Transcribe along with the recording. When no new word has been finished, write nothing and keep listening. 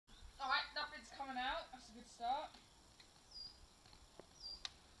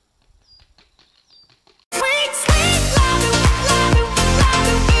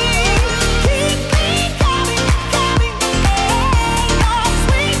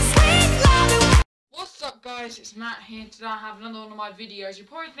guys, it's Matt here. Today I have another one of my videos. You're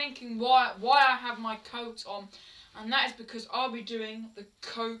probably thinking why I have my coat on, and that is because I'll be doing the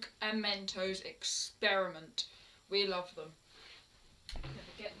Coke and Mentos experiment. We love them. Never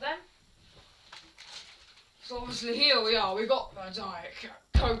get them. So obviously here we are. We got my Diet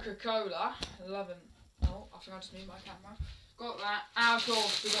Coca-Cola. 11. Oh, I think I just moved my camera. Got that. And of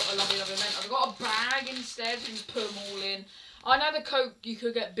course we got the lovely Mentos. I've got a bag instead and just put them all in. I know the Coke you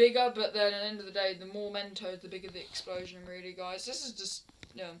could get bigger, but then at the end of the day, the more Mentos, the bigger the explosion, really, guys. This is just,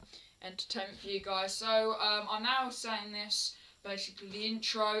 entertainment for you guys. So, I'm now saying this, basically the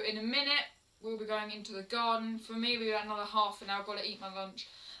intro. In a minute, we'll be going into the garden. For me, we've got another half an hour. I've got to eat my lunch,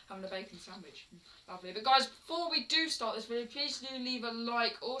 having a bacon sandwich. Lovely. But guys, before we do start this video, please do leave a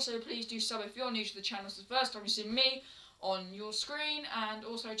like. Also, please do sub if you're new to the channel. It's the first time you see me on your screen, and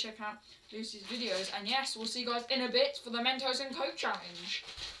also check out Lucy's videos. And yes, we'll see you guys in a bit for the Mentos and Coke challenge.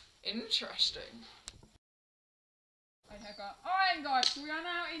 Interesting. Alright guys, so we are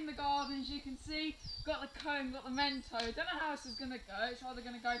now in the garden. As you can see, got the cone, got the Mentos. Don't know how this is going to go. It's either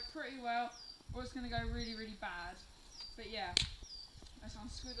going to go pretty well or it's going to go really, really bad. But yeah, let's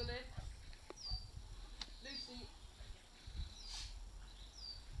unscrew the lid. Lucy.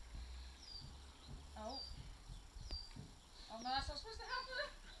 Oh. Oh no, that's not supposed to happen.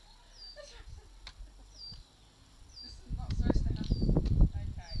 This is not supposed to happen.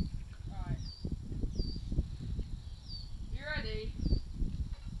 Okay, right. You ready?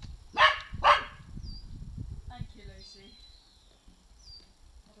 Thank you, Lucy.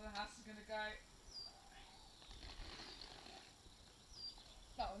 I don't know how this is gonna go.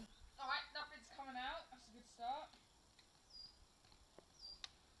 That one. Alright, nothing's coming out. That's a good start.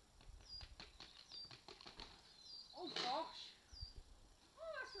 Oh gosh.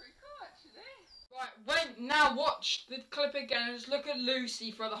 Right, now watch the clip again and just look at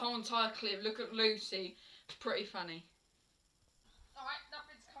Lucy for the whole entire clip. Look at Lucy. It's pretty funny. Alright,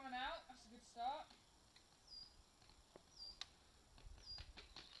 nothing's coming out. That's a good start.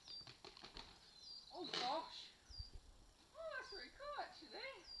 Oh gosh. Oh, that's pretty cool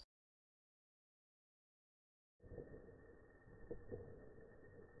actually.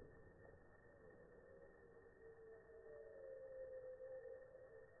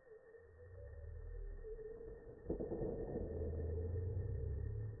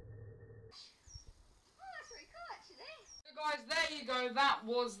 Guys, there you go, that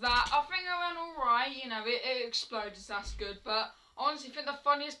was that. I think it went alright, it exploded, so that's good, but I honestly think the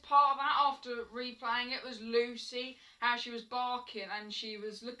funniest part of that, after replaying it, was Lucy, how she was barking and she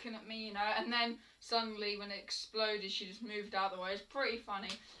was looking at me, and then suddenly when it exploded, she just moved out of the way. It's pretty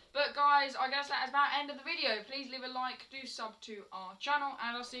funny. But guys, I guess that is about the end of the video. Please leave a like, do sub to our channel,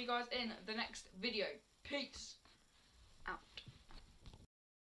 and I'll see you guys in the next video. Peace out.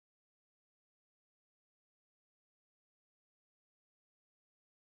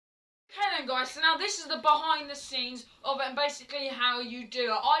 Okay then guys, so now this is the behind the scenes of it and basically how you do it.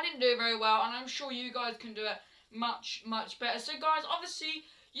 I didn't do it very well and I'm sure you guys can do it much, much better. So guys, obviously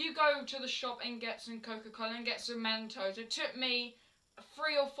you go to the shop and get some Coca-Cola and get some Mentos. It took me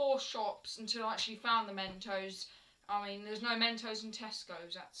 3 or 4 shops until I actually found the Mentos. I mean, there's no Mentos in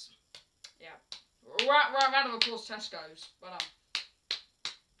Tesco's, that's, yeah. Right of course Tesco's, but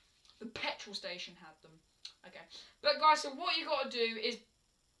the petrol station had them. Okay, but guys, so what you got to do is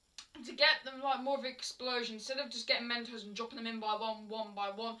to get them like more of an explosion, instead of just getting Mentos and dropping them in by one by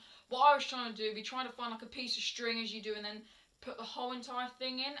one, what I was trying to do, be trying to find like a piece of string as you do, and then put the whole entire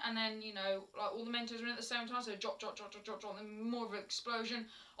thing in, and then like all the Mentos were in at the same time, so drop, and more of an explosion.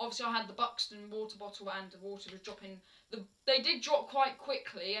 Obviously I had the Buxton water bottle and the water was dropping. They did drop quite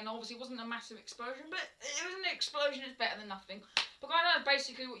quickly, and obviously it wasn't a massive explosion, but it was an explosion. It's better than nothing. But guys, that's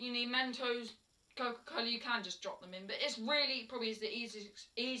basically what you need. Mentos, Coca-Cola, you can just drop them in, but it's really probably is the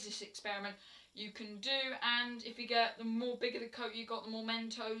easiest experiment you can do. And if you get the more bigger the Coke you got, the more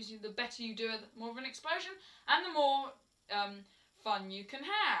Mentos, the better you do it, the more of an explosion, and the more fun you can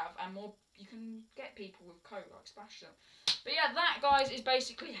have, and more you can get people with Coke, like splash them. But yeah, that guys is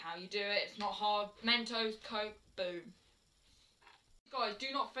basically how you do it. It's not hard. Mentos, Coke, boom. Guys,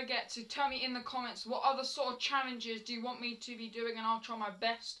 do not forget to tell me in the comments what other sort of challenges do you want me to be doing, and I'll try my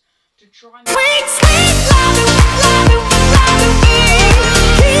best to try and